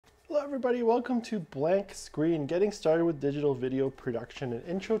Hello everybody, welcome to Blank Screen, getting started with digital video production, an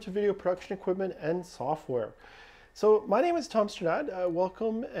intro to video production equipment and software. So my name is Tom Strnad,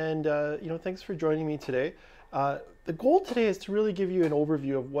 welcome and thanks for joining me today. The goal today is to really give you an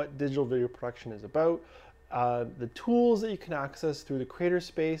overview of what digital video production is about, the tools that you can access through the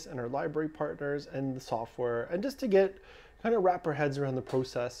CreatorSpace and our library partners and the software, and just to kind of wrap our heads around the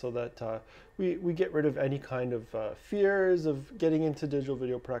process so that we get rid of any kind of fears of getting into digital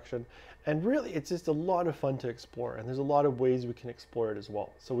video production. And really, it's just a lot of fun to explore, and there's a lot of ways we can explore it as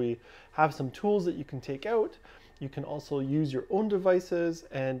well. So we have some tools that you can take out. You can also use your own devices,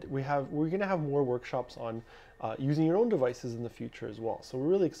 and we're going to have more workshops on using your own devices in the future as well. So we're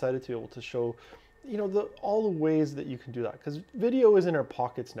really excited to be able to show all the ways that you can do that, because video is in our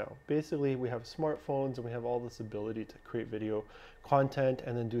pockets now. Basically, we have smartphones and we have all this ability to create video content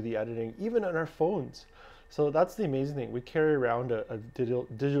and then do the editing even on our phones. So that's the amazing thing. We carry around a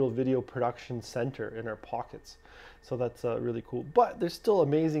digital video production center in our pockets. So that's really cool. But there's still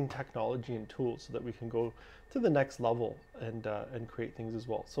amazing technology and tools so that we can go to the next level and create things as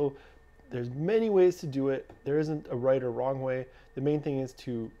well. So there's many ways to do it. There isn't a right or wrong way. The main thing is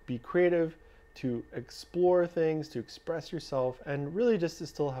to be creative, to explore things, to express yourself, and really just to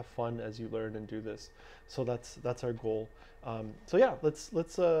still have fun as you learn and do this. So that's our goal. So yeah, let's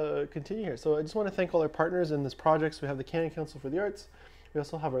continue here. So I just want to thank all our partners in this project. So we have the Canadian Council for the Arts. We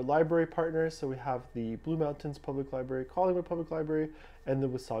also have our library partners. So we have the Blue Mountains Public Library, Collingwood Public Library, and the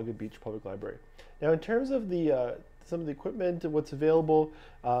Wasaga Beach Public Library. Now, in terms of the some of the equipment and what's available,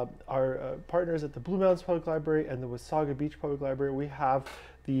 our partners at the Blue Mountains Public Library and the Wasaga Beach Public Library, we have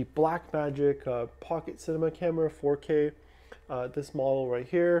the Blackmagic Pocket Cinema Camera 4K, this model right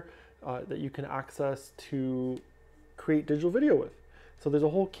here that you can access to create digital video with. So there's a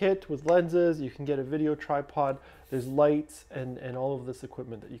whole kit with lenses, you can get a video tripod, there's lights and all of this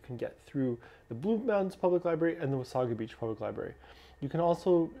equipment that you can get through the Blue Mountains Public Library and the Wasaga Beach Public Library. You can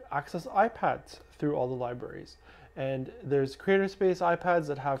also access iPads through all the libraries. And there's CreatorSpace iPads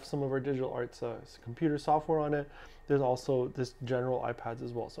that have some of our digital arts computer software on it. There's also this general iPads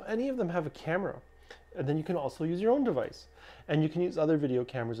as well. So any of them have a camera. And then you can also use your own device. And you can use other video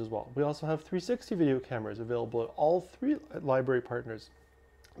cameras as well. We also have 360 video cameras available at all three library partners.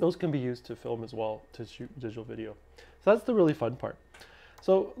 Those can be used to film as well, to shoot digital video. So that's the really fun part.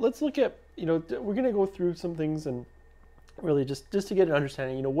 So let's look at, we're going to go through some things and really just to get an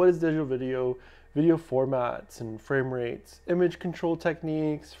understanding, what is digital video, video formats and frame rates, image control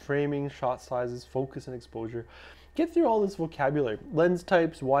techniques, framing, shot sizes, focus and exposure. Get through all this vocabulary. Lens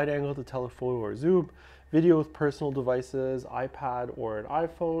types, wide angle to telephoto or zoom, video with personal devices, iPad or an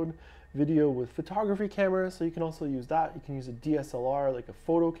iPhone, video with photography cameras, so you can also use that. You can use a DSLR, like a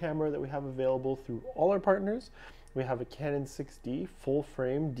photo camera that we have available through all our partners. We have a Canon 6D full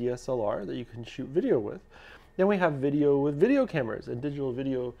frame DSLR that you can shoot video with. Then we have video with video cameras and digital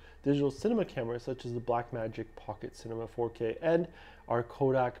cinema cameras such as the Blackmagic Pocket Cinema 4K and our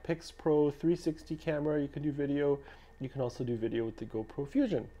Kodak PixPro 360 camera. You can do video. You can also do video with the GoPro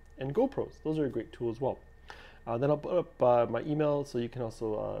Fusion and GoPros. Those are a great tool as well. Then I'll put up my email, so you can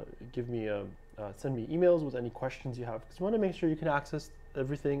also send me emails with any questions you have, because we want to make sure you can access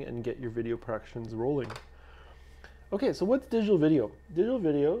everything and get your video productions rolling. Okay, so what's digital video? Digital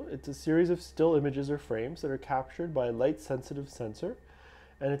video, it's a series of still images or frames that are captured by a light-sensitive sensor,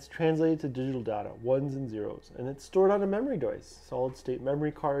 and it's translated to digital data, ones and zeros, and it's stored on a memory device, solid-state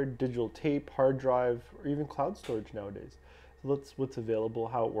memory card, digital tape, hard drive, or even cloud storage nowadays. So that's what's available,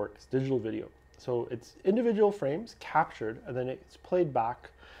 how it works, digital video. So it's individual frames captured, and then it's played back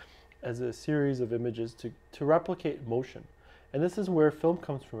as a series of images to replicate motion. And this is where film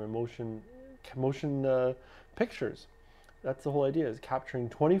comes from, in motion pictures. That's the whole idea, is capturing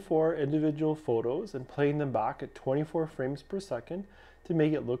 24 individual photos and playing them back at 24 frames per second to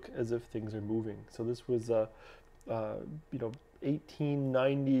make it look as if things are moving. So this was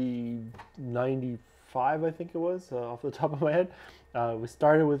 1895, I think it was, off the top of my head. We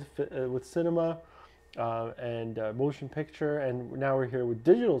started with cinema and motion picture, and now we're here with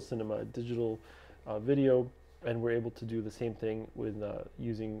digital cinema, digital video, and we're able to do the same thing with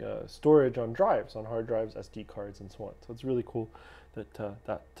using storage on drives, on hard drives, SD cards, and so on. So it's really cool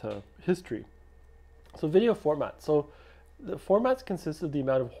that history. So video format. So the formats consist of the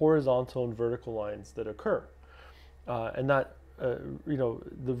amount of horizontal and vertical lines that occur, and that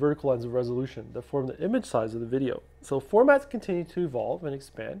the vertical lines of resolution that form the image size of the video. So formats continue to evolve and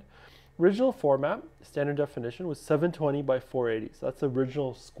expand. Original format, standard definition, was 720 by 480. So that's the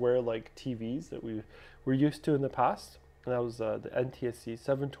original square-like TVs that we were used to in the past. And that was the NTSC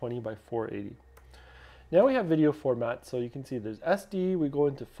 720 by 480. Now we have video formats. So you can see there's SD, we go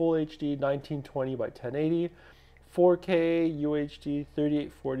into full HD, 1920 by 1080, 4K, UHD,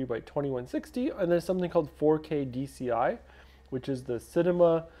 3840 by 2160, and there's something called 4K DCI, which is the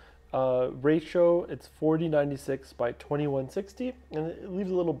cinema ratio. It's 4096 by 2160, and it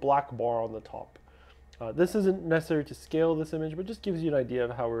leaves a little black bar on the top. This isn't necessary to scale this image, but just gives you an idea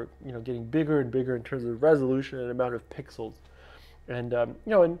of how we're getting bigger and bigger in terms of resolution and amount of pixels. And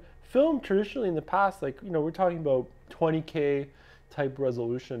in film, traditionally in the past, like we're talking about 20K type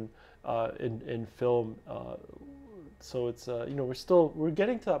resolution in film. So it's we're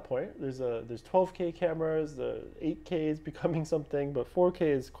getting to that point. There's 12K cameras, the 8K is becoming something, but 4K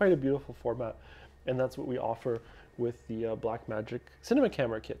is quite a beautiful format, and that's what we offer with the Blackmagic cinema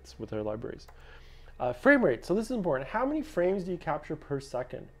camera kits with our libraries. Frame rate. So this is important. How many frames do you capture per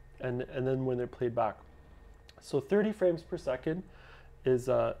second, and then when they're played back? So 30 frames per second is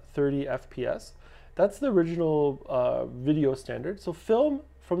 30 FPS. That's the original video standard. So film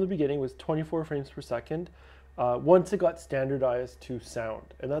from the beginning was 24 frames per second. Once it got standardized to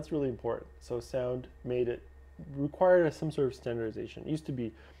sound, and that's really important. So sound required some sort of standardization. It used to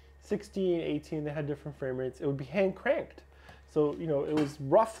be 16, 18, they had different frame rates. It would be hand cranked. So, it was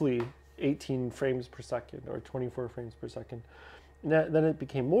roughly 18 frames per second or 24 frames per second. Then it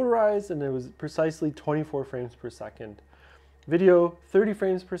became motorized, and it was precisely 24 frames per second. Video, 30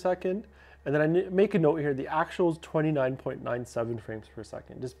 frames per second. And then I make a note here, the actual is 29.97 frames per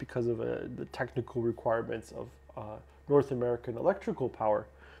second, just because of the technical requirements of North American electrical power.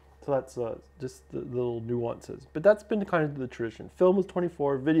 So that's just the little nuances. But that's been kind of the tradition. Film was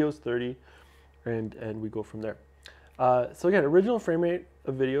 24, video is 30, and we go from there. So again, original frame rate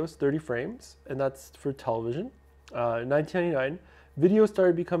of video is 30 frames, and that's for television. In 1999, video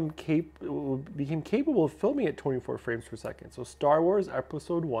started became capable of filming at 24 frames per second. So Star Wars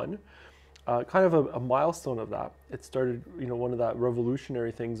Episode 1, kind of a milestone of that. It started, one of that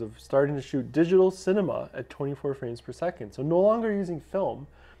revolutionary things of starting to shoot digital cinema at 24 frames per second. So no longer using film,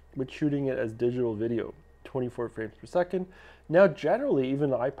 but shooting it as digital video, 24 frames per second. Now generally,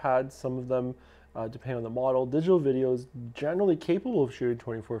 even iPads, some of them, depending on the model, digital video is generally capable of shooting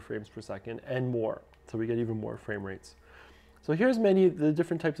 24 frames per second and more. So we get even more frame rates. So here's many of the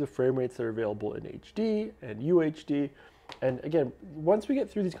different types of frame rates that are available in HD and UHD. And again, once we get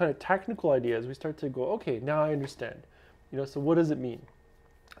through these kind of technical ideas, we start to go, okay, now I understand. So what does it mean?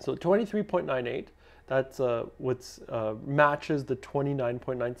 So 23.98, that's matches the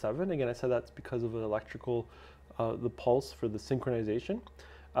 29.97. Again, I said that's because of the electrical, the pulse for the synchronization.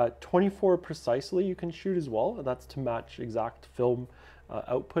 24 precisely you can shoot as well. That's to match exact film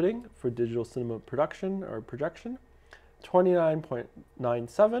outputting for digital cinema production or projection.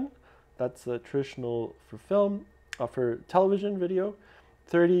 29.97, that's the traditional for film. For television video,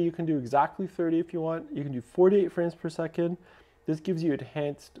 30, you can do exactly 30 if you want. You can do 48 frames per second. This gives you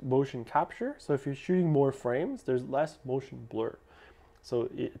enhanced motion capture. So if you're shooting more frames, there's less motion blur. So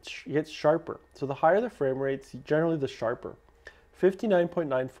it gets sharper. So the higher the frame rates, generally the sharper.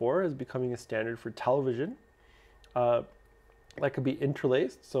 59.94 is becoming a standard for television. That could be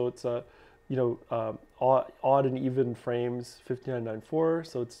interlaced. So it's odd and even frames, 59.94.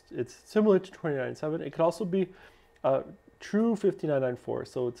 So it's similar to 29.7. It could also be true 59.94,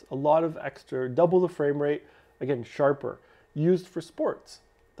 so it's a lot of extra, double the frame rate, again, sharper, used for sports.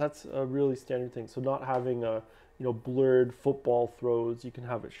 That's a really standard thing. So not having blurred football throws, you can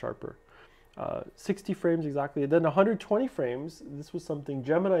have it sharper. 60 frames exactly. Then 120 frames, this was something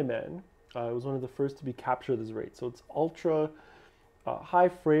Gemini Man, it was one of the first to be captured this rate. So it's ultra high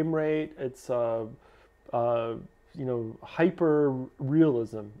frame rate, it's hyper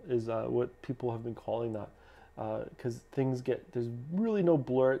realism is what people have been calling that. Because there's really no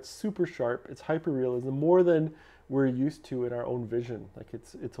blur, it's super sharp, it's hyper realism, more than we're used to in our own vision. Like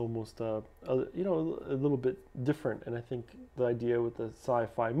it's almost a little bit different, and I think the idea with the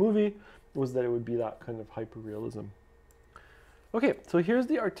sci-fi movie was that it would be that kind of hyper realism. Okay, so here's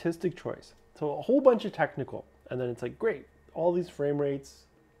the artistic choice. So a whole bunch of technical, and then it's like, great, all these frame rates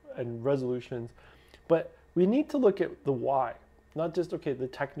and resolutions, but we need to look at the why, not just, okay, the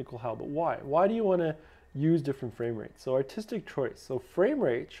technical how, but why. Why do you want to use different frame rates? So artistic choice. So frame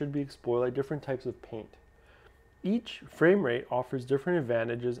rate should be explored like different types of paint. Each frame rate offers different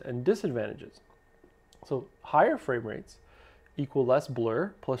advantages and disadvantages. So higher frame rates equal less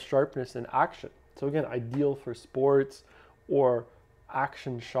blur plus sharpness in action. So again, ideal for sports or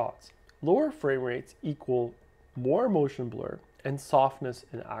action shots. Lower frame rates equal more motion blur and softness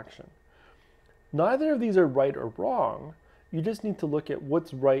in action. Neither of these are right or wrong. You just need to look at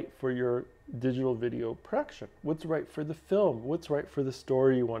what's right for your digital video production. What's right for the film? What's right for the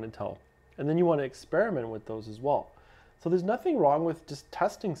story you want to tell? And then you want to experiment with those as well. So there's nothing wrong with just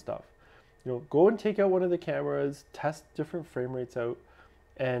testing stuff. You know, go and take out one of the cameras, test different frame rates out,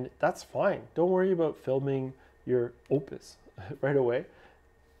 and that's fine. Don't worry about filming your opus right away.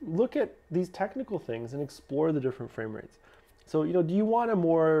 Look at these technical things and explore the different frame rates. So, you know, do you want a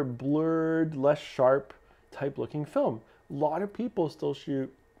more blurred, less sharp type looking film? A lot of people still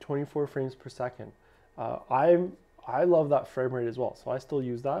shoot 24 frames per second. I love that frame rate as well, so I still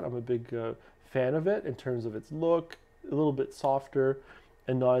use that. I'm a big fan of it in terms of its look, a little bit softer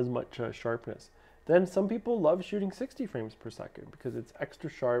and not as much sharpness. Then some people love shooting 60 frames per second because it's extra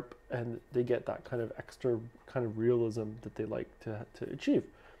sharp and they get that kind of extra kind of realism that they like to achieve.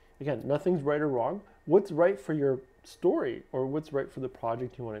 Again, nothing's right or wrong. What's right for your story or what's right for the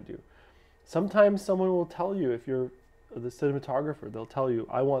project you want to do? Sometimes someone will tell you, if you're the cinematographer, they'll tell you,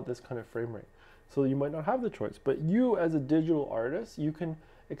 I want this kind of frame rate. So you might not have the choice, but you as a digital artist, you can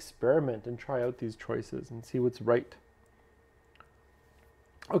experiment and try out these choices and see what's right.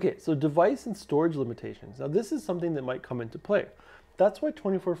 Okay, so device and storage limitations. Now this is something that might come into play. That's why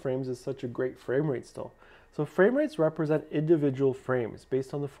 24 frames is such a great frame rate still. So frame rates represent individual frames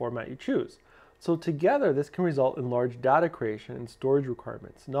based on the format you choose. So together, this can result in large data creation and storage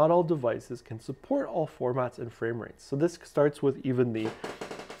requirements. Not all devices can support all formats and frame rates. So this starts with even the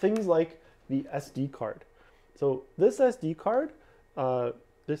things like the SD card. So this SD card,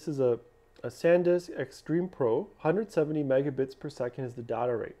 this is a SanDisk Extreme Pro, 170 megabits per second is the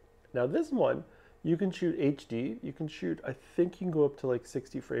data rate. Now this one, you can shoot HD, you can shoot, I think you can go up to like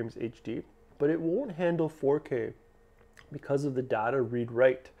 60 frames HD, but it won't handle 4K because of the data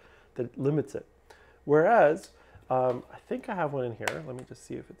read-write that limits it. Whereas, I think I have one in here. Let me just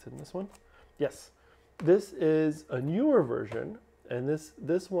see if it's in this one. Yes, this is a newer version, and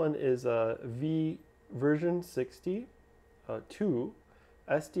this one is a V version 60 2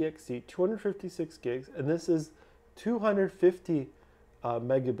 SDXC 256 gigs, and this is 250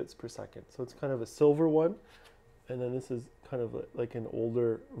 megabits per second. So it's kind of a silver one, and then this is kind of like an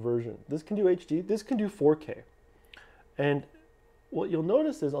older version. This can do HD, this can do 4K. And what you'll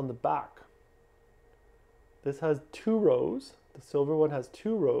notice is on the back, this has 2 rows. The silver one has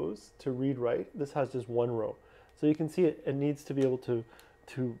 2 rows to read-write. This has just 1 row. So you can see it needs to be able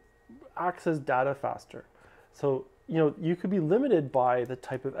to access data faster. So, you know, you could be limited by the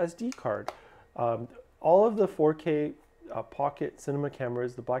type of SD card. All of the 4K pocket cinema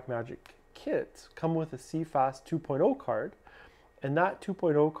cameras, the Blackmagic kits, come with a CFast 2.0 card, and that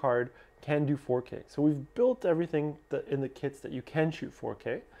 2.0 card can do 4K. So we've built everything in the kits that you can shoot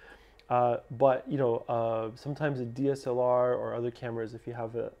 4K. But you know, sometimes a DSLR or other cameras, if you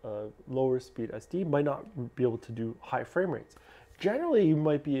have a lower speed SD, might not be able to do high frame rates. Generally, you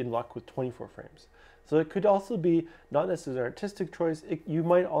might be in luck with 24 frames. So it could also be not necessarily an artistic choice. You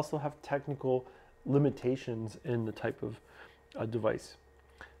might also have technical limitations in the type of device.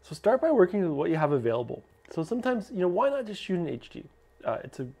 So start by working with what you have available. So sometimes, you know, why not just shoot in HD?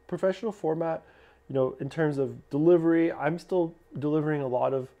 It's a professional format. You know, in terms of delivery, I'm still delivering a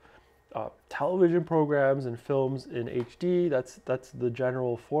lot of television programs and films in HD. That's the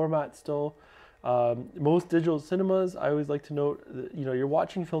general format still. Most digital cinemas, I always like to note that, you know, you're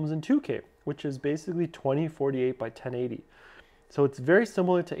watching films in 2K, which is basically 2048 by 1080. So it's very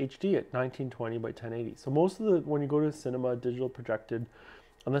similar to HD at 1920 by 1080. So most of when you go to a cinema, digital projected,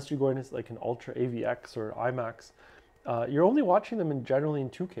 unless you're going to like an Ultra AVX or IMAX, you're only watching them generally in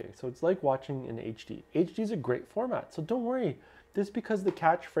 2K. So it's like watching in HD. HD is a great format, so don't worry. Just because the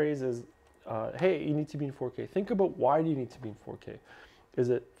catchphrase is, hey, you need to be in 4K. Think about why do you need to be in 4K? Is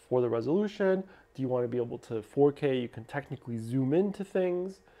it for the resolution? Do you want to be able to 4K? You can technically zoom into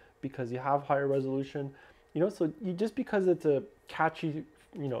things because you have higher resolution. You know, so just because it's a catchy,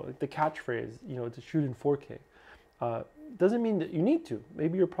 you know, the catchphrase, you know, to shoot in 4K, doesn't mean that you need to.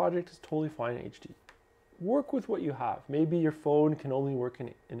 Maybe your project is totally fine in HD. Work with what you have. Maybe your phone can only work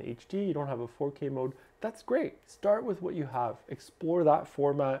in HD. You don't have a 4K mode. That's great. Start with what you have. Explore that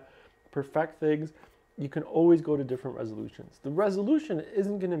format. Perfect things. You can always go to different resolutions. The resolution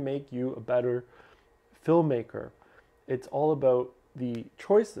isn't going to make you a better filmmaker. It's all about the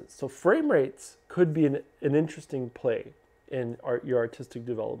choices. So frame rates could be an interesting play in your artistic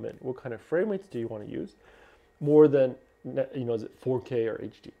development. What kind of frame rates do you want to use? More than, you know, is it 4K or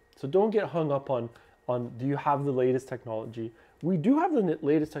HD? So don't get hung up on do you have the latest technology? We do have the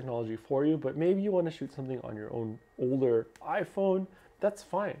latest technology for you, but maybe you want to shoot something on your own older iPhone. That's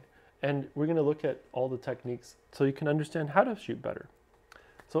fine. And we're going to look at all the techniques so you can understand how to shoot better.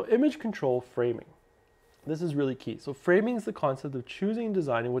 So image control framing. This is really key. So framing is the concept of choosing and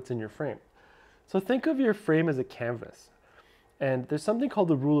designing what's in your frame. So think of your frame as a canvas. And there's something called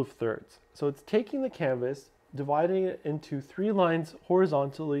the rule of thirds. So it's taking the canvas, dividing it into 3 lines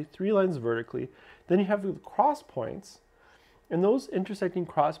horizontally, 3 lines vertically. Then you have the cross points, and those intersecting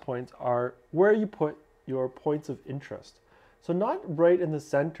cross points are where you put your points of interest. So not right in the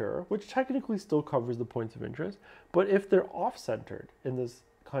center, which technically still covers the points of interest, but if they're off-centered in this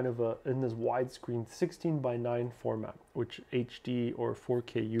kind of in this widescreen 16:9 format, which HD or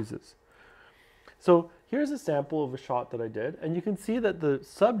 4K uses. So here's a sample of a shot that I did, and you can see that the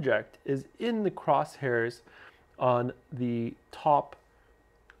subject is in the crosshairs on the top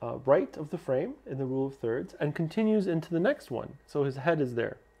right of the frame in the rule of thirds and continues into the next one. So his head is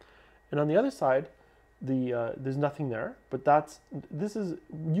there. And on the other side, there's nothing there, but this is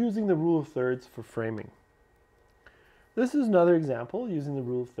using the rule of thirds for framing. This is another example using the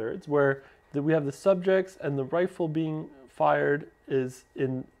rule of thirds where we have the subjects and the rifle being fired is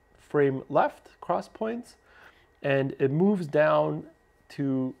in frame left, cross points, and it moves down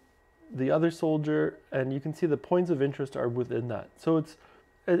to the other soldier, and you can see the points of interest are within that. So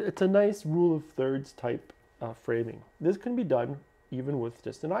it's a nice rule of thirds type framing. This can be done even with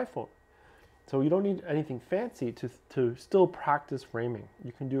just an iPhone. So you don't need anything fancy to still practice framing.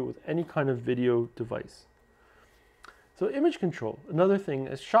 You can do it with any kind of video device. So image control, another thing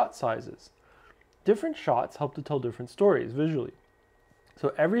is shot sizes. Different shots help to tell different stories visually.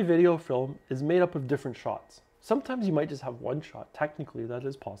 So every video film is made up of different shots. Sometimes you might just have one shot. Technically, that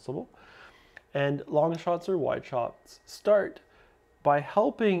is possible. And long shots or wide shots start by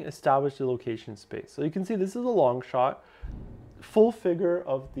helping establish the location space. So you can see this is a long shot, full figure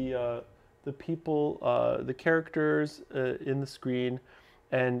of the people, the characters in the screen,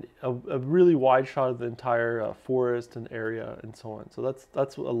 and a really wide shot of the entire forest and area and so on. So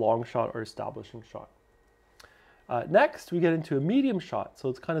that's a long shot or establishing shot. Next, we get into a medium shot. So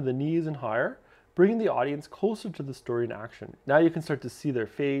it's kind of the knees and higher, bringing the audience closer to the story in action. Now you can start to see their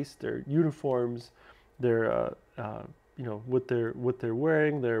face, their uniforms, their what they're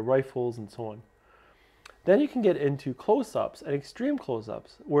wearing, their rifles, and so on. Then you can get into close-ups and extreme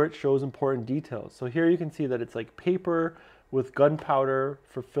close-ups where it shows important details. So here you can see that it's like paper with gunpowder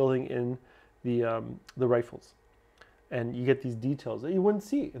for filling in the rifles. And you get these details that you wouldn't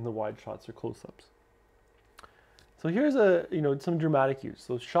see in the wide shots or close-ups. So here's some dramatic use.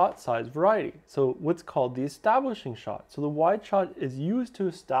 So shot size variety. So what's called the establishing shot. So the wide shot is used to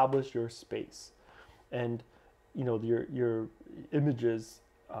establish your space, and your images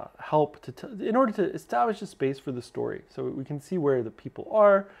help in order to establish a space for the story. So we can see where the people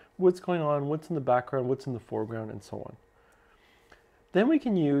are, what's going on, what's in the background, what's in the foreground, and so on. Then we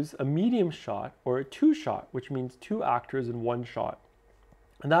can use a medium shot or a 2-shot, which means 2 actors in 1 shot.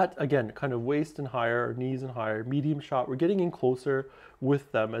 And that, again, kind of waist and higher, or knees and higher, medium shot. We're getting in closer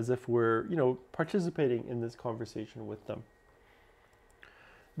with them as if we're, participating in this conversation with them.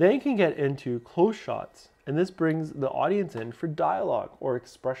 Then you can get into close shots, and this brings the audience in for dialogue or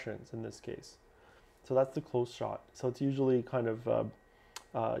expressions in this case. So that's the close shot. So it's usually kind of,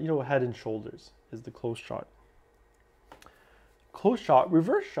 head and shoulders is the close shot. Close shot,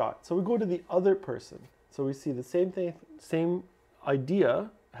 reverse shot. So we go to the other person. So we see the same thing, same idea,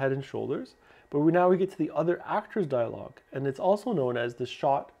 head and shoulders, but now we get to the other actor's dialogue, and it's also known as the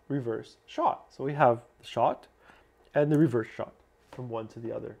shot, reverse shot. So we have the shot and the reverse shot from one to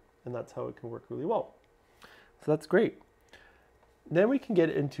the other, and that's how it can work really well. So that's great. Then we can get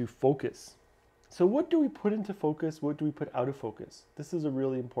into focus. So what do we put into focus? What do we put out of focus? This is a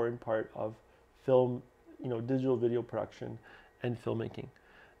really important part of film, digital video production and filmmaking.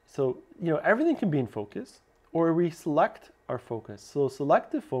 So, everything can be in focus, or we select our focus. So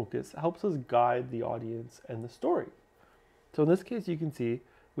selective focus helps us guide the audience and the story. So in this case, you can see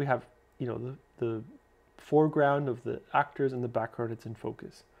we have, the foreground of the actors and the background, it's in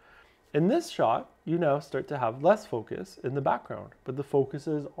focus. In this shot, you now start to have less focus in the background, but the focus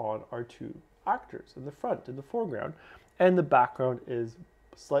is on our 2 actors in the front, in the foreground, and the background is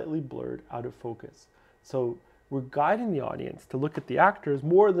slightly blurred out of focus. So we're guiding the audience to look at the actors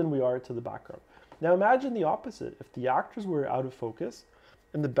more than we are to the background. Now imagine the opposite. If the actors were out of focus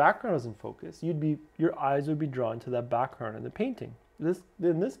and the background was in focus, your eyes would be drawn to that background in the painting.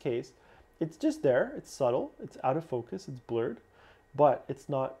 In this case, it's just there, it's subtle, it's out of focus, it's blurred, but it's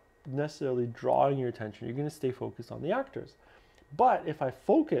not necessarily drawing your attention. You're going to stay focused on the actors. But if I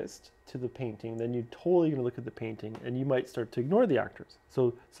focused to the painting, then you're totally going to look at the painting and you might start to ignore the actors.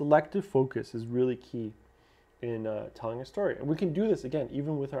 So selective focus is really key in telling a story. And we can do this, again,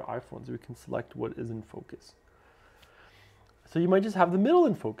 even with our iPhones. We can select what is in focus. So you might just have the middle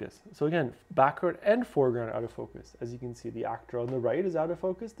in focus. So again, background and foreground out of focus. As you can see, the actor on the right is out of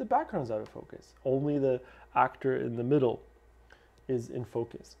focus, the background is out of focus. Only the actor in the middle is in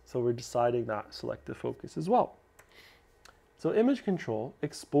focus. So we're deciding that selective focus as well. So image control,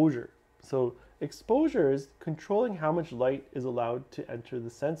 exposure. So exposure is controlling how much light is allowed to enter the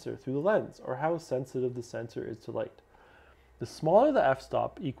sensor through the lens, or how sensitive the sensor is to light. The smaller the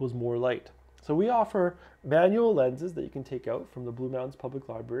f-stop equals more light. So we offer manual lenses that you can take out from the Blue Mountains Public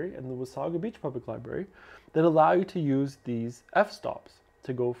Library and the Wasaga Beach Public Library that allow you to use these f-stops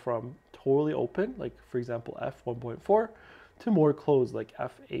to go from totally open, like for example f1.4, to more closed, like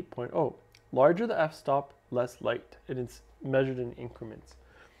f8.0. Larger the f-stop, less light, and it's measured in increments.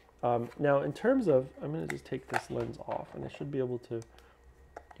 Now in terms of, I'm going to just take this lens off, and I should be able to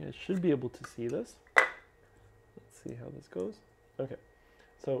see this. Let's see how this goes. Okay,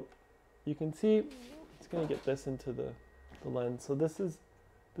 so you can see it's going to get this into the lens. So this is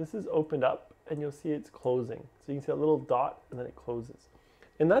opened up, and you'll see it's closing. So you can see a little dot, and then it closes.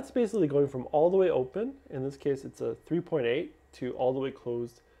 And that's basically going from all the way open, in this case it's a 3.8, to all the way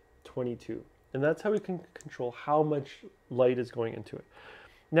closed 22. And that's how we can control how much light is going into it.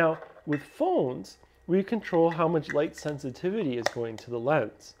 Now, with phones, we control how much light sensitivity is going to the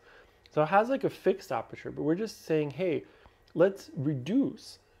lens. So it has like a fixed aperture, but we're just saying, hey, let's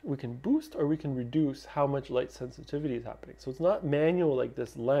reduce. We can boost or we can reduce how much light sensitivity is happening. So it's not manual like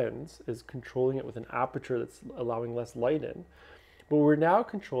this lens is controlling it with an aperture that's allowing less light in, but we're now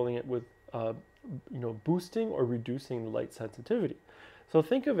controlling it with boosting or reducing the light sensitivity. So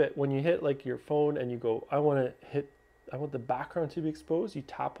think of it when you hit like your phone and you go, I want the background to be exposed. You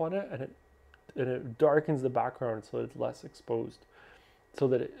tap on it and it darkens the background so that it's less exposed, so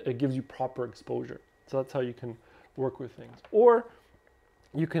that it gives you proper exposure. So that's how you can work with things. Or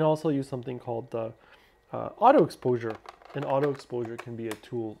you can also use something called auto exposure. And auto exposure can be a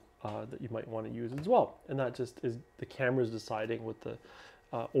tool that you might want to use as well. And that just is the camera's deciding what the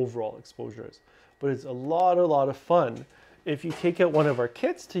overall exposure is. But it's a lot of fun if you take out one of our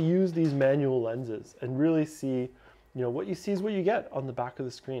kits to use these manual lenses and really see, what you see is what you get on the back of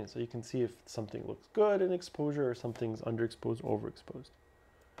the screen. So you can see if something looks good in exposure or something's underexposed or overexposed.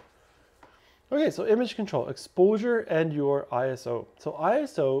 Okay, so image control, exposure and your ISO. So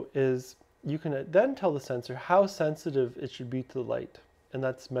ISO is, you can then tell the sensor how sensitive it should be to the light. And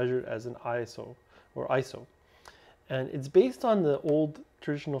that's measured as an ISO or ISO. And it's based on the old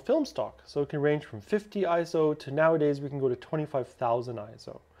traditional film stock. So it can range from 50 ISO to nowadays we can go to 25,000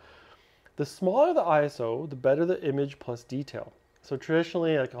 ISO. The smaller the ISO, the better the image plus detail. So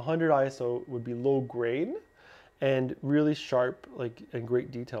traditionally like 100 ISO would be low grain and really sharp and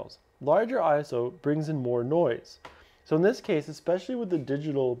great details. Larger ISO brings in more noise. So in this case, especially with the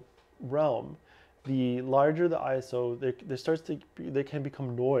digital realm, the larger the ISO, they can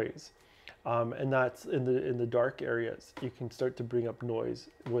become noise. And that's in the dark areas. You can start to bring up noise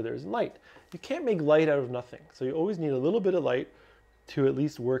where there's light. You can't make light out of nothing. So you always need a little bit of light to at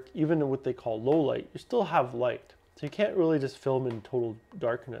least work, even in what they call low light. You still have light. So you can't really just film in total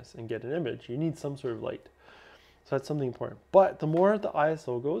darkness and get an image. You need some sort of light. So that's something important. But the more the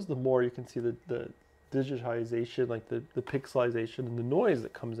ISO goes, the more you can see the digitization, like the pixelization and the noise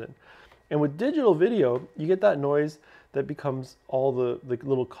that comes in. And with digital video, you get that noise that becomes all the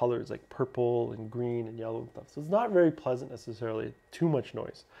little colors like purple and green and yellow and stuff. So it's not very pleasant necessarily, too much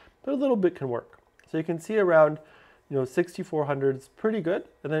noise, but a little bit can work. So you can see around 6400 is pretty good,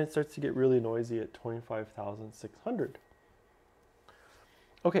 and then it starts to get really noisy at 25,600.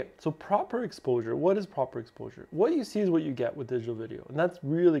 Okay, so proper exposure. What is proper exposure? What you see is what you get with digital video, and that's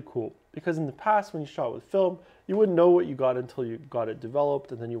really cool because in the past when you shot with film, you wouldn't know what you got until you got it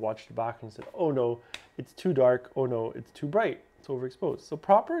developed, and then you watched it back and you said, oh no, it's too dark, oh no, it's too bright, it's overexposed. So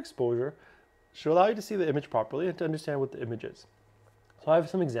proper exposure should allow you to see the image properly and to understand what the image is. So I have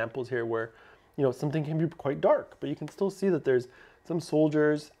some examples here where something can be quite dark, but you can still see that there's some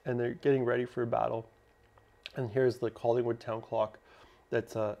soldiers and they're getting ready for a battle. And here's the Collingwood town clock.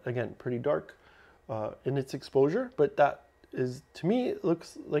 That's, again, pretty dark in its exposure, but that is, to me, it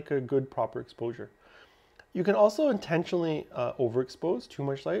looks like a good proper exposure. You can also intentionally overexpose too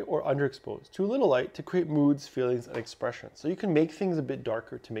much light or underexpose too little light to create moods, feelings, and expressions. So you can make things a bit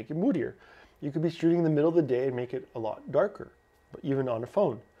darker to make it moodier. You could be shooting in the middle of the day and make it a lot darker, but even on a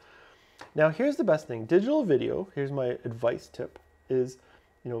phone. Now, here's the best thing. Digital video, here's my advice tip, is,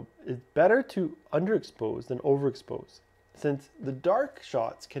 it's better to underexpose than overexpose. Since the dark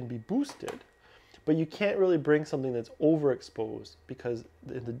shots can be boosted, but you can't really bring something that's overexposed because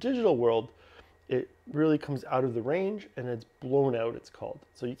in the digital world, it really comes out of the range and it's blown out, it's called.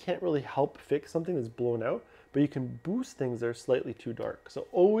 So you can't really help fix something that's blown out, but you can boost things that are slightly too dark. So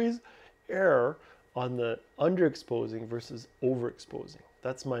always err on the underexposing versus overexposing.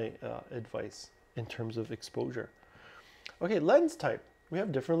 That's my advice in terms of exposure. Okay, lens type. We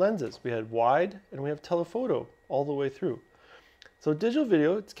have different lenses. We had wide and we have telephoto all the way through. So digital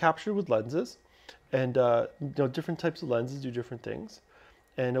video, it's captured with lenses, and different types of lenses do different things.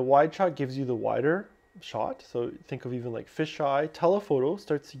 And a wide shot gives you the wider shot. So think of even like fisheye. Telephoto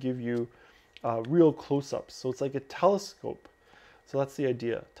starts to give you real close-ups. So it's like a telescope. So that's the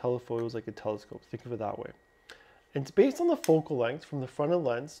idea. Telephoto is like a telescope. Think of it that way. And it's based on the focal length from the front of the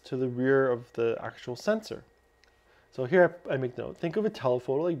lens to the rear of the actual sensor. So here I make note. Think of a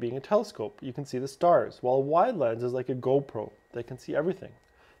telephoto like being a telescope. You can see the stars, while a wide lens is like a GoPro that can see everything.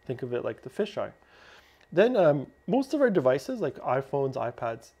 Think of it like the fisheye. Then most of our devices like iPhones,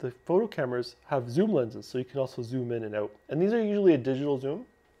 iPads, the photo cameras have zoom lenses, so you can also zoom in and out. And these are usually a digital zoom,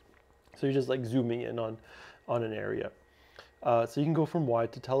 so you're just like zooming in on an area. So you can go from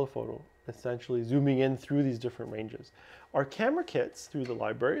wide to telephoto, essentially zooming in through these different ranges. Our camera kits through the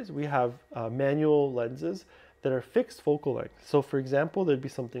libraries, we have manual lenses that are fixed focal length. So for example, there'd be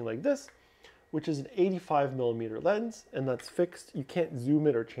something like this, which is an 85mm lens, and that's fixed. You can't zoom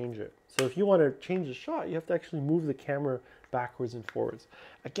it or change it. So if you want to change the shot, you have to actually move the camera backwards and forwards.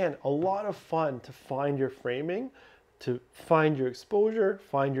 Again, a lot of fun to find your framing, to find your exposure,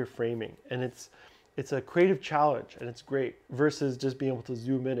 find your framing. And it's a creative challenge, and it's great versus just being able to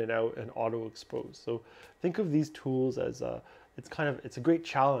zoom in and out and auto expose. So think of these tools as it's a great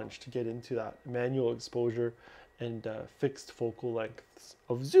challenge to get into that manual exposure and fixed focal lengths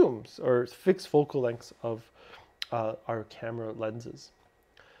of zooms, or fixed focal lengths of our camera lenses.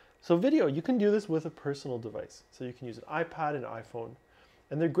 So video, you can do this with a personal device. So you can use an iPad and iPhone,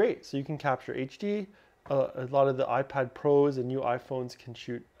 and they're great. So you can capture HD. A lot of the iPad Pros and new iPhones can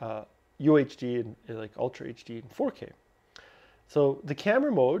shoot UHD and like Ultra HD and 4K. So the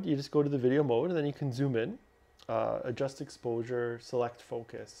camera mode, you just go to the video mode, and then you can zoom in, adjust exposure, select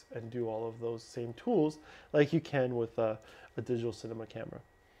focus, and do all of those same tools like you can with a digital cinema camera.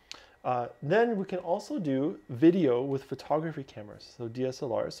 Then we can also do video with photography cameras, so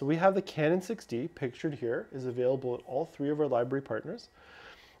DSLRs. So we have the Canon 6D pictured here, is available at all 3 of our library partners,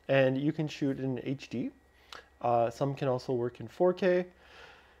 and you can shoot in HD. Some can also work in 4K.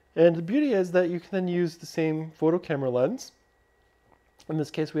 And the beauty is that you can then use the same photo camera lens. In this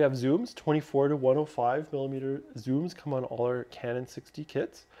case, we have zooms, 24 to 105mm zooms come on all our Canon 6D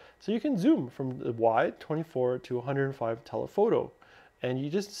kits. So you can zoom from the wide 24 to 105 telephoto. And you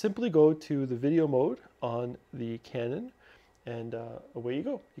just simply go to the video mode on the Canon, and away you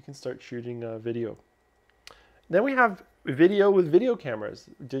go. You can start shooting video. Then we have video with video cameras,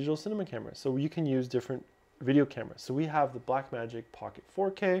 digital cinema cameras. So you can use different video cameras. So we have the Blackmagic Pocket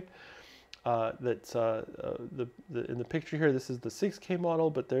 4K. That's in the picture here. This is the 6K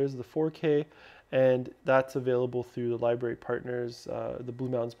model, but there's the 4K, and that's available through the library partners, the Blue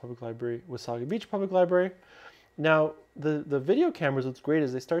Mountains Public Library, Wasaga Beach Public Library. Now, the video cameras, what's great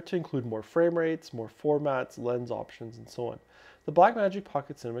is they start to include more frame rates, more formats, lens options, and so on. The Blackmagic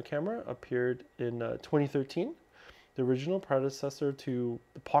Pocket Cinema camera appeared in 2013, the original predecessor to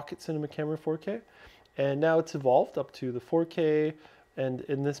the Pocket Cinema Camera 4K, and now it's evolved up to the 4K, and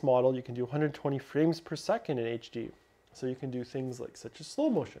in this model you can do 120 frames per second in HD. So you can do things like such as slow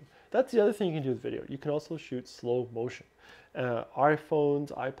motion. That's the other thing you can do with video. You can also shoot slow motion.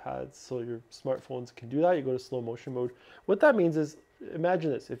 iPhones, iPads, so your smartphones can do that. You go to slow motion mode. What that means is,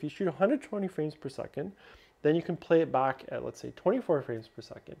 imagine this, if you shoot 120 frames per second, then you can play it back at, let's say, 24 frames per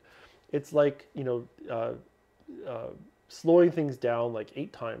second. It's like, slowing things down like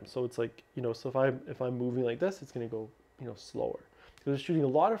 8 times. So it's like, so if I'm moving like this, it's gonna go, slower. Because it's shooting a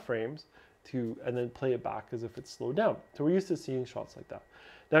lot of frames and then play it back as if it's slowed down. So we're used to seeing shots like that.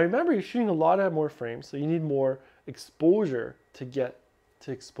 Now remember, you're shooting a lot of more frames, so you need more exposure to get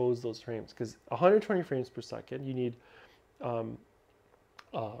to expose those frames. Because 120 frames per second, you need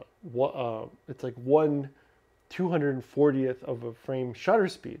it's like 1/240th of a frame shutter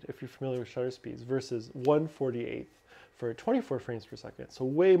speed, if you're familiar with shutter speeds, versus 1/48th for 24 frames per second. So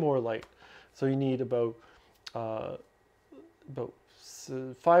way more light. So you need about 5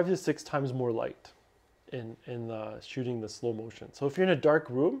 to 6 times more light in shooting the slow motion. So if you're in a dark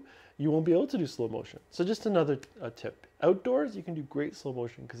room, you won't be able to do slow motion. So just another tip. Outdoors, you can do great slow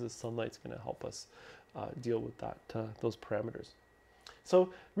motion because the sunlight's going to help us deal with that those parameters. So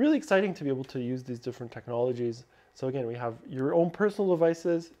really exciting to be able to use these different technologies. So again, we have your own personal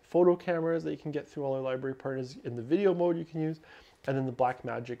devices, photo cameras that you can get through all our library partners in the video mode you can use, and then the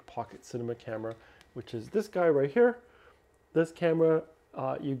Blackmagic Pocket Cinema camera, which is this guy right here. This camera,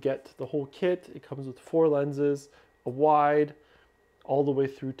 you get the whole kit. It comes with 4 lenses, a wide, all the way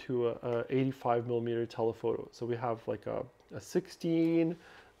through to a 85mm telephoto. So we have like a 16,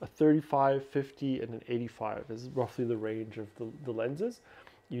 a 35, 50, and an 85 is roughly the range of the lenses.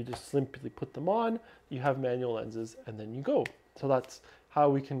 You just simply put them on, you have manual lenses, and then you go. So that's how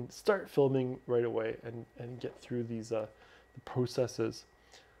we can start filming right away and get through these the processes.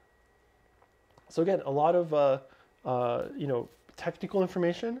 So again, a lot of technical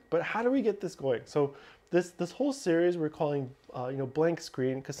information, but how do we get this going? So this whole series we're calling blank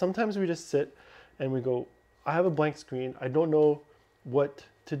screen, because sometimes we just sit and we go, I have a blank screen, I don't know what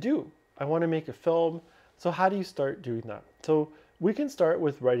to do. I want to make a film. So how do you start doing that? So we can start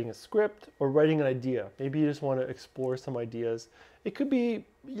with writing a script or writing an idea. Maybe you just want to explore some ideas. It could be,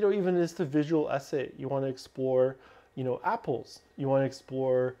 even just a visual essay. You want to explore, apples. You want to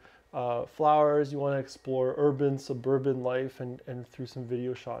explore flowers. You want to explore urban, suburban life and through some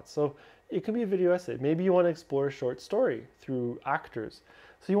video shots. So it can be a video essay. Maybe you want to explore a short story through actors.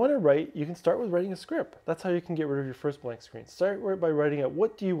 So you want to write, you can start with writing a script. That's how you can get rid of your first blank screen. Start by writing out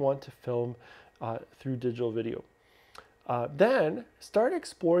what do you want to film through digital video. Then start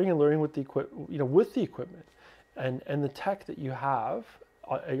exploring and learning with the equipment and the tech that you have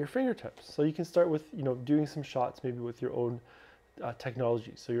at your fingertips. So you can start with doing some shots maybe with your own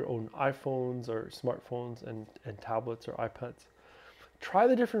technology, so your own iPhones or smartphones and tablets or iPads. Try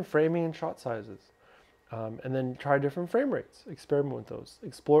the different framing and shot sizes, and then try different frame rates. Experiment with those.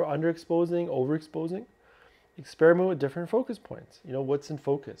 Explore underexposing, overexposing. Experiment with different focus points. What's in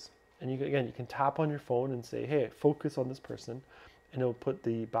focus. And you can tap on your phone and say, hey, focus on this person, and it'll put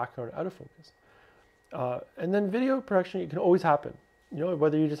the background out of focus. And then video production, it can always happen.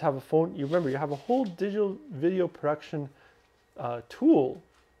 Whether you just have a phone, you have a whole digital video production tool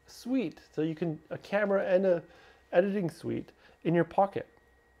suite. So you can, a camera and a editing suite in your pocket.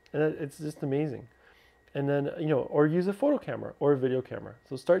 And it's just amazing. And then, or use a photo camera or a video camera.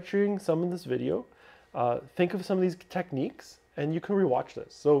 So start shooting some of this video. Think of some of these techniques, and you can rewatch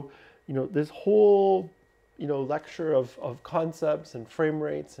this. So, this whole, lecture of concepts and frame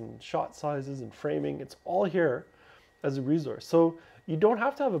rates and shot sizes and framing, it's all here as a resource. So you don't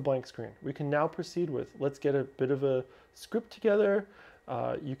have to have a blank screen. We can now proceed with, let's get a bit of a script together.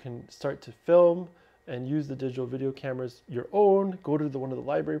 You can start to film and use the digital video cameras your own, go to one of the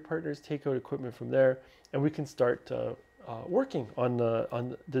library partners, take out equipment from there, and we can start working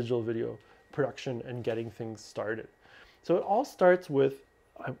on digital video production and getting things started. So it all starts with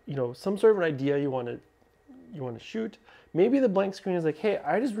some sort of an idea you want to shoot. Maybe the blank screen is like, hey,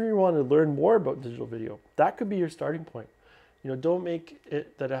 I just really want to learn more about digital video. That could be your starting point. Don't make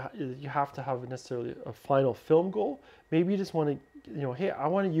it that you have to have necessarily a final film goal. Maybe you just want to, hey, I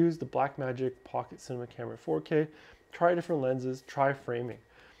want to use the Blackmagic Pocket Cinema Camera 4K, try different lenses, try framing.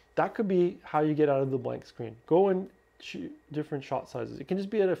 That could be how you get out of the blank screen. Go and shoot different shot sizes. It can just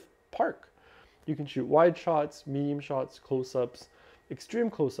be at a park. You can shoot wide shots, medium shots, close-ups, extreme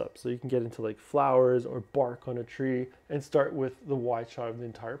close-ups. So you can get into like flowers or bark on a tree and start with the wide shot of the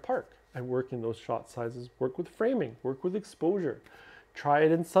entire park and work in those shot sizes, work with framing, work with exposure. Try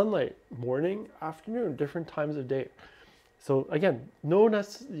it in sunlight, morning, afternoon, different times of day. So again,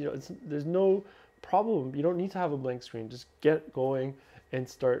 there's no problem. You don't need to have a blank screen. Just get going and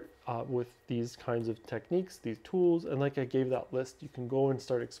start with these kinds of techniques, these tools. And like I gave that list, you can go and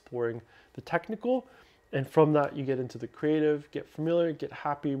start exploring the technical. And from that, you get into the creative, get familiar, get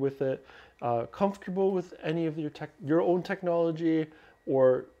happy with it, comfortable with any of your own technology,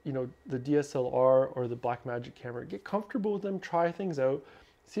 or the DSLR or the Blackmagic camera. Get comfortable with them, try things out,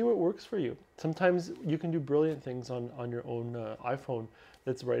 see what works for you. Sometimes you can do brilliant things on your own iPhone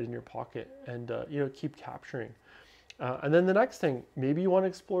that's right in your pocket, and keep capturing. And then the next thing, maybe you want to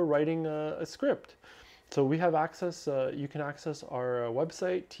explore writing a script. So we have access, you can access our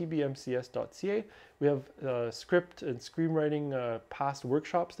website, tbmcs.ca. We have script and screenwriting past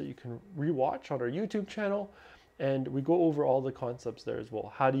workshops that you can rewatch on our YouTube channel. And we go over all the concepts there as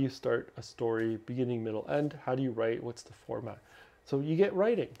well. How do you start a story, beginning, middle, end? How do you write? What's the format? So you get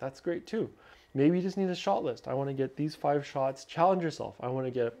writing, that's great too. Maybe you just need a shot list. I want to get these 5 shots, challenge yourself. I want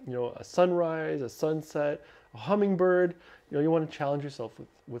to get, a sunrise, a sunset, a hummingbird. You want to challenge yourself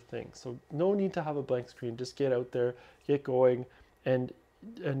with things. So no need to have a blank screen. Just get out there, get going, and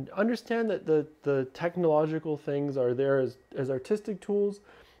understand that the technological things are there as artistic tools,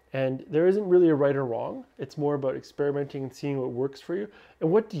 and there isn't really a right or wrong. It's more about experimenting and seeing what works for you. And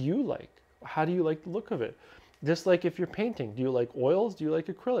what do you like? How do you like the look of it? Just like if you're painting, do you like oils? Do you like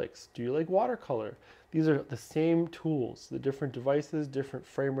acrylics? Do you like watercolor? These are the same tools, the different devices, different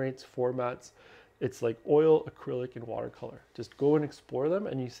frame rates, formats. It's like oil, acrylic, and watercolor. Just go and explore them,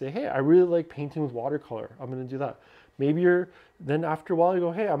 and you say, hey, I really like painting with watercolor. I'm going to do that. Maybe you're, then after a while you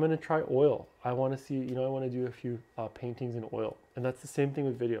go, hey, I'm going to try oil. I want to see, I want to do a few paintings in oil. And that's the same thing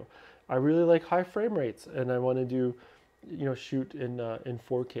with video. I really like high frame rates and I want to do, shoot in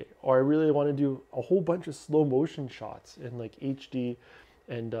 4K. Or I really want to do a whole bunch of slow motion shots in like HD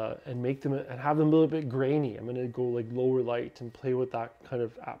and make them and have them a little bit grainy. I'm going to go like lower light and play with that kind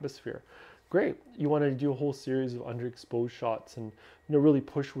of atmosphere. Great. You want to do a whole series of underexposed shots and really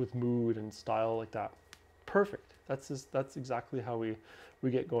push with mood and style like that. Perfect. That's exactly how we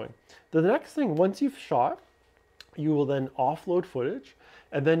get going. The next thing, once you've shot, you will then offload footage,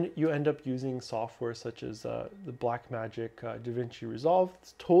 and then you end up using software such as the Blackmagic DaVinci Resolve.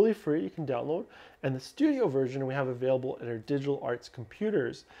 It's totally free, you can download. And the studio version we have available at our digital arts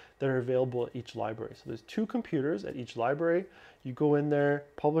computers that are available at each library. So there's 2 computers at each library. You go in there,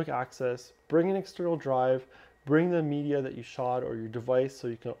 public access, bring an external drive, bring the media that you shot or your device so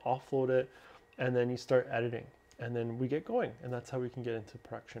you can offload it, and then you start editing. And then we get going, and that's how we can get into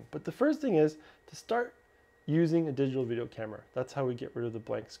production. But the first thing is to start using a digital video camera. That's how we get rid of the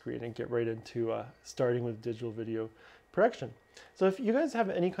blank screen and get right into starting with digital video production. So if you guys have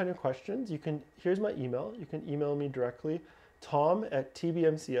any kind of questions, here's my email. You can email me directly,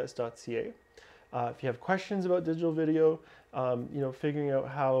 tom@tbmcs.ca. If you have questions about digital video, figuring out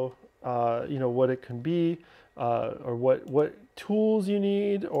how, what it can be, or what tools you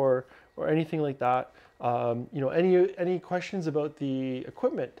need, or anything like that. Any questions about the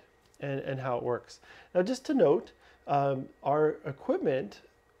equipment and how it works. Now, just to note, our equipment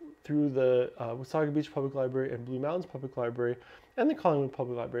through the Wasaga Beach Public Library and Blue Mountains Public Library and the Collingwood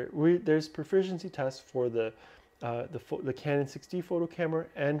Public Library, there's proficiency tests for the Canon 6D photo camera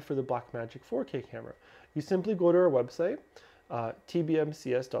and for the Blackmagic 4K camera. You simply go to our website,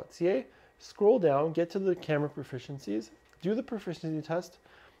 tbmcs.ca, scroll down, get to the camera proficiencies, do the proficiency test,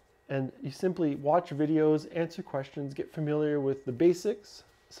 and you simply watch videos, answer questions, get familiar with the basics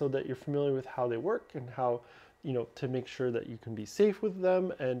so that you're familiar with how they work and how, to make sure that you can be safe with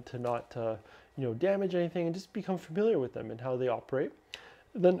them and to not, damage anything, and just become familiar with them and how they operate.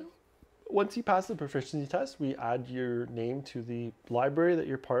 And then once you pass the proficiency test, we add your name to the library that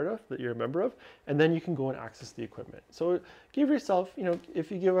you're part of, that you're a member of, and then you can go and access the equipment. So give yourself,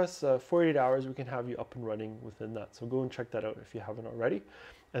 if you give us 48 hours, we can have you up and running within that. So go and check that out if you haven't already.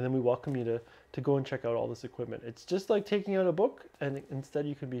 And then we welcome you to go and check out all this equipment. It's just like taking out a book, and instead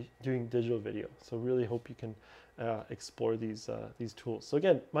you can be doing digital video. So really hope you can explore these tools. So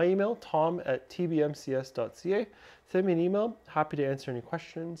again, my email, tom@tbmcs.ca. Send me an email. Happy to answer any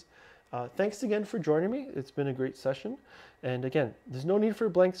questions. Thanks again for joining me. It's been a great session. And again, there's no need for a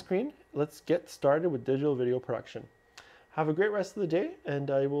blank screen. Let's get started with digital video production. Have a great rest of the day,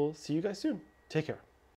 and I will see you guys soon. Take care.